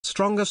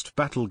Strongest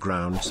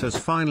Battlegrounds has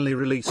finally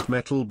released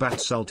Metal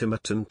Bats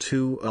Ultimate and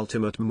 2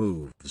 Ultimate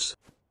moves.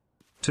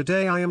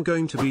 Today I am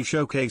going to be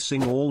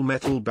showcasing all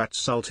Metal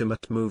Bats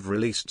Ultimate move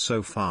released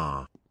so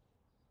far.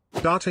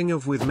 Starting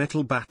off with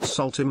Metal Bats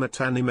Ultimate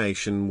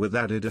animation with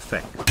added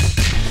effects.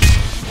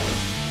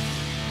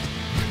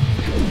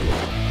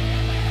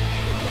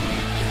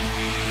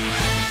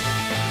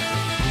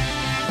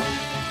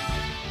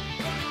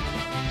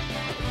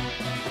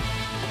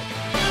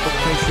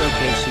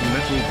 Showcasing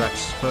Metal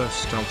Bats'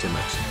 first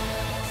Ultimate.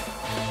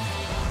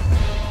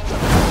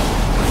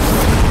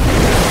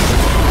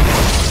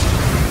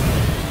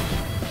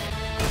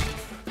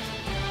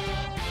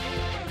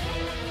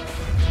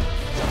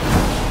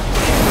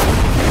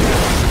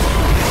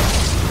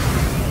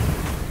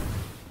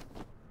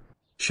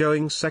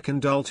 Showing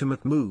second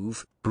Ultimate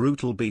move,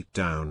 Brutal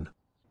Beatdown.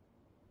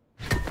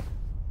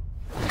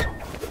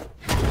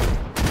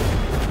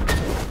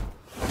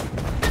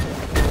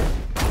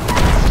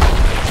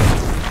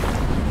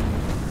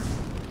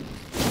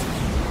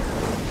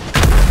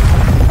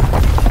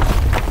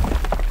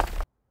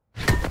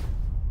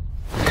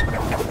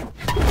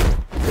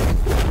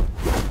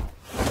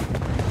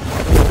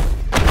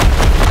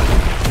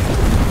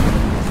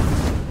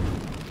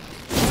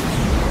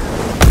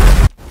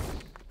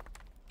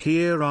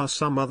 Here are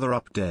some other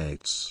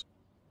updates.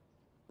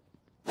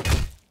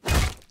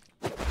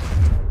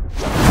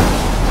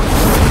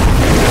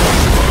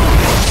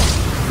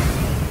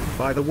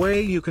 By the way,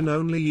 you can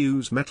only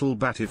use Metal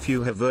Bat if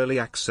you have Early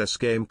Access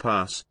Game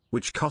Pass,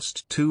 which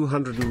cost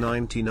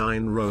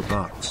 299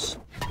 Robux.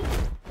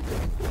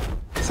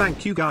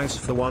 Thank you guys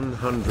for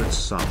 100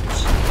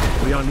 subs.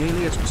 We are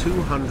nearly at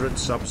 200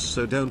 subs,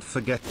 so don't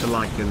forget to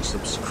like and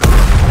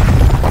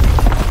subscribe.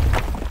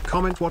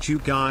 Comment what you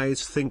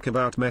guys think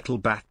about Metal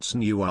Bat's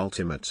new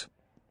Ultimate.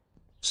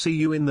 See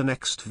you in the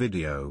next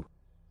video.